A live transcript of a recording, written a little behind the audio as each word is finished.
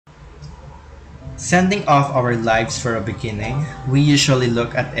Sending off our lives for a beginning, we usually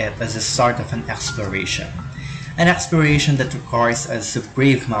look at it as the start of an exploration. An exploration that requires us to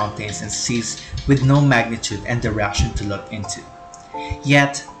brave mountains and seas with no magnitude and direction to look into.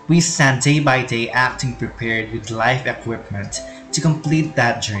 Yet, we stand day by day acting prepared with life equipment to complete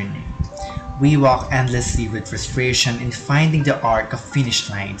that journey. We walk endlessly with frustration in finding the arc of finish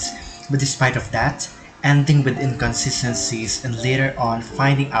lines, but despite of that, ending with inconsistencies and later on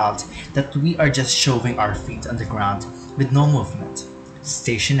finding out that we are just shoving our feet on the ground with no movement,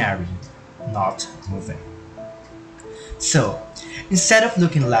 stationary, not moving. So, instead of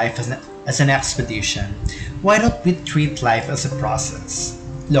looking life as an expedition, why don't we treat life as a process?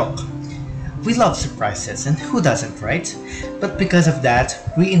 Look, we love surprises, and who doesn't, right? But because of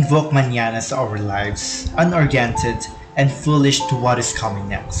that, we invoke mañanas to our lives, unoriented and foolish to what is coming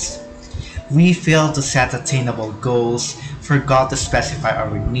next. We fail to set attainable goals, forgot to specify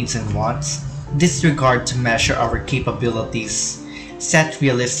our needs and wants, disregard to measure our capabilities, set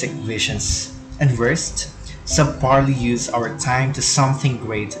realistic visions, and worst, subparly use our time to something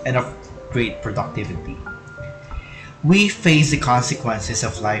great and of great productivity. We face the consequences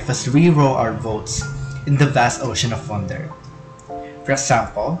of life as we row our boats in the vast ocean of wonder. For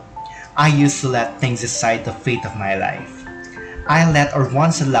example, I used to let things decide the fate of my life. I let or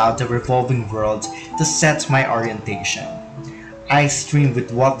once allowed the revolving world to set my orientation. I stream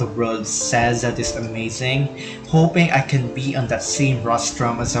with what the world says that is amazing, hoping I can be on that same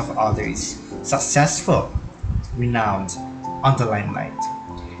rostrum as of others, successful, renowned, on the limelight.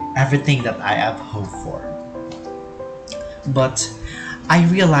 Everything that I have hoped for. But I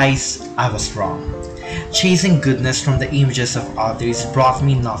realized I was wrong. Chasing goodness from the images of others brought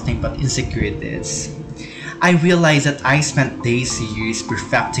me nothing but insecurities. I realized that I spent days and years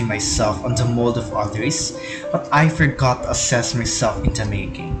perfecting myself on the mold of others, but I forgot to assess myself in the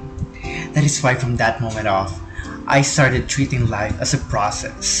making. That is why from that moment off, I started treating life as a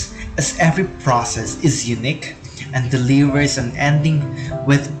process, as every process is unique and delivers an ending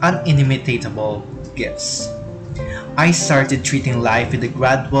with unimitatable gifts. I started treating life with a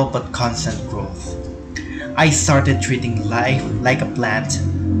gradual but constant growth. I started treating life like a plant,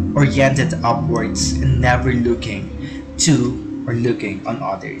 oriented upwards and never looking to or looking on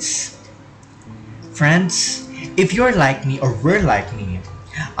others. Friends, if you're like me or were like me,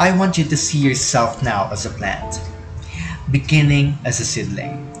 I want you to see yourself now as a plant, beginning as a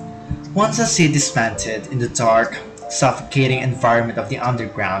seedling. Once a seed is planted in the dark, suffocating environment of the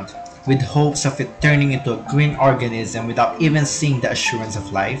underground, with hopes of it turning into a green organism without even seeing the assurance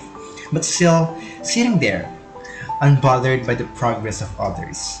of life, but still sitting there, unbothered by the progress of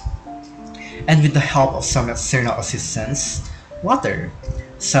others. And with the help of some external assistance, water,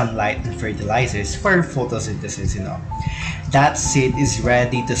 sunlight, and fertilizers for photosynthesis, that seed is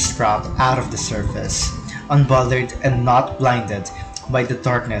ready to sprout out of the surface, unbothered and not blinded by the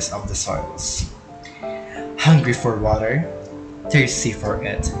darkness of the soils. Hungry for water, thirsty for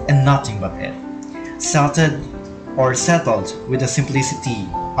it, and nothing but it. Salted or settled with the simplicity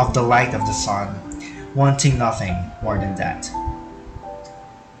of the light of the sun, wanting nothing more than that.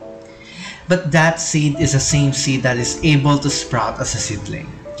 But that seed is the same seed that is able to sprout as a seedling.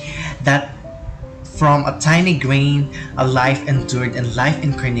 That from a tiny grain, a life endured and life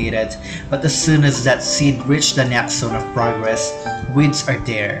incarnated, but as soon as that seed reached the next zone of progress, weeds are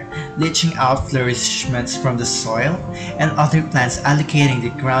there, leaching out flourishments from the soil, and other plants allocating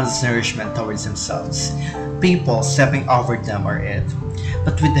the ground's nourishment towards themselves. People stepping over them are it.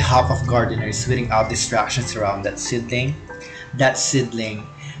 But with the help of gardeners weeding out distractions around that seedling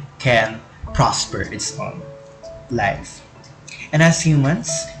can prosper its own life. And as humans,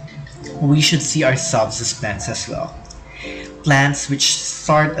 we should see ourselves as plants as well. Plants which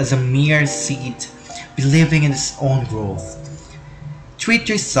start as a mere seed, believing in its own growth. Treat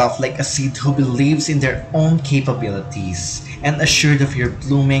yourself like a seed who believes in their own capabilities and assured of your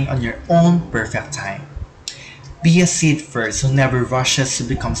blooming on your own perfect time. Be a seed first who never rushes to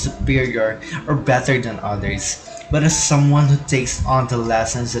become superior or better than others, but as someone who takes on the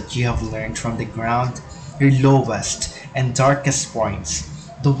lessons that you have learned from the ground, your lowest and darkest points,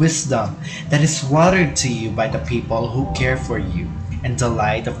 the wisdom that is watered to you by the people who care for you, and the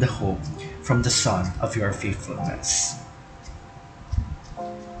light of the hope from the sun of your faithfulness.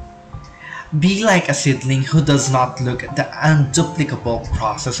 Be like a seedling who does not look at the unduplicable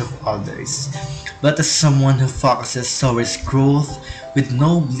process of others, but as someone who focuses towards growth with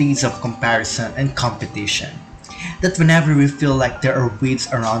no bleeds of comparison and competition. That whenever we feel like there are weeds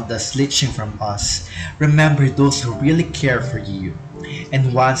around us leaching from us, remember those who really care for you.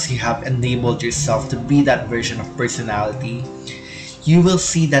 And once you have enabled yourself to be that version of personality, you will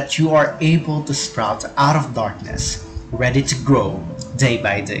see that you are able to sprout out of darkness, ready to grow day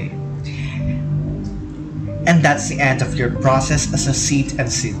by day. And that's the end of your process as a seed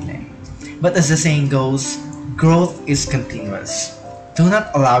and seedling. But as the saying goes, growth is continuous. Do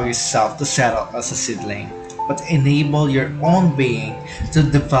not allow yourself to settle as a seedling, but enable your own being to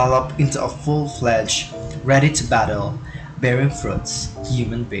develop into a full-fledged, ready to battle, bearing fruits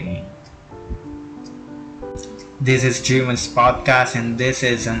human being. This is Humans Podcast, and this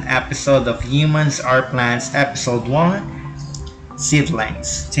is an episode of Humans Are Plants, Episode 1,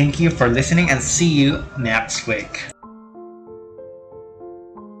 Seedlings. Thank you for listening and see you next week.